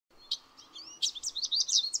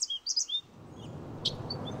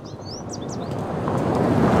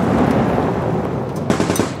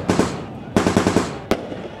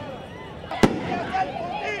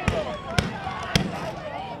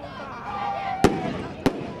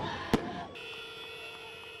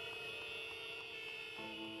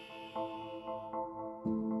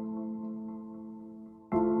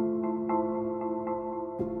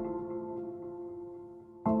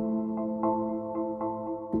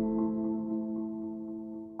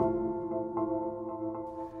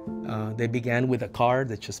They began with a car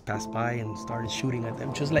that just passed by and started shooting at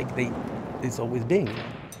them, just like it's always been.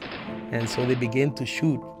 And so they began to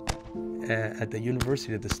shoot at the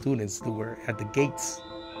university, at the students who were at the gates.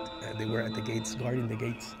 They were at the gates, guarding the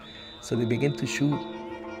gates. So they began to shoot,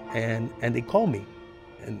 and they called me.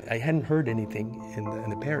 And I hadn't heard anything in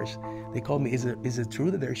the parish. They called me, is it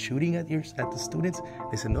true that they're shooting at the students?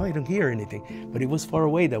 They said, no, I don't hear anything. But it was far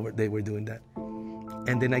away that they were doing that.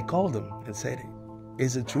 And then I called them and said,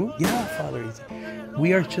 is it true? Yeah, Father.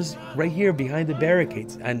 We are just right here behind the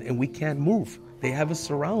barricades, and we can't move. They have us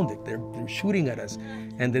surrounded. They're shooting at us.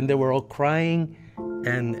 And then they were all crying,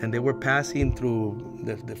 and they were passing through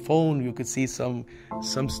the phone. You could see some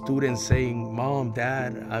students saying, Mom,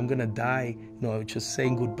 Dad, I'm gonna die. Just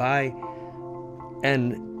saying goodbye.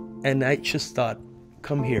 And I just thought,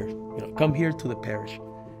 come here, come here to the parish.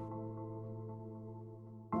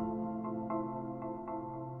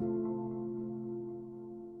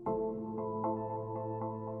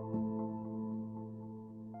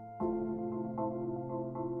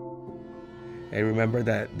 I remember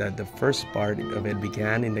that the first part of it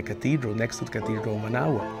began in the cathedral, next to the cathedral of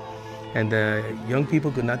Managua. And the young people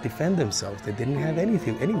could not defend themselves. They didn't have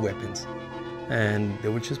any weapons. And they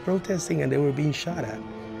were just protesting, and they were being shot at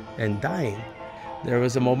and dying. There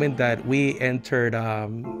was a moment that we entered,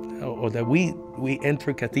 we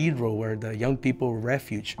entered cathedral where the young people were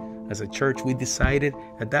refuge. As a church, we decided,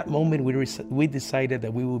 at that moment, we decided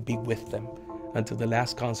that we would be with them until the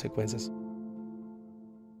last consequences.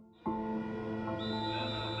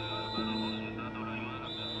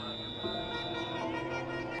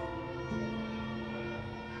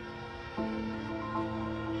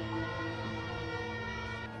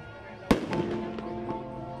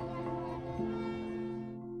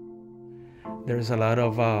 There's a lot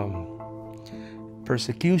of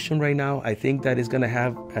persecution right now. I think that is going to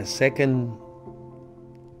have a second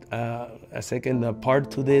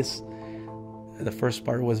part to this. The first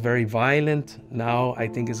part was very violent. Now I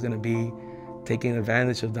think it's going to be taking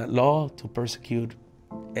advantage of that law to persecute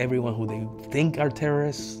everyone who they think are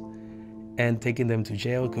terrorists and taking them to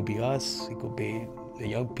jail. It could be us. It could be the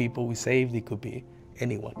young people we saved. It could be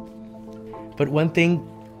anyone. But one thing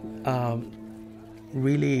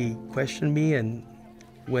really questioned me, and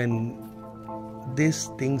when these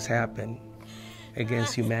things happen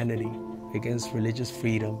against humanity, against religious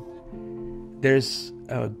freedom, there's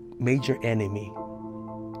a major enemy,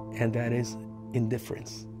 and that is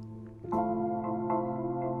indifference.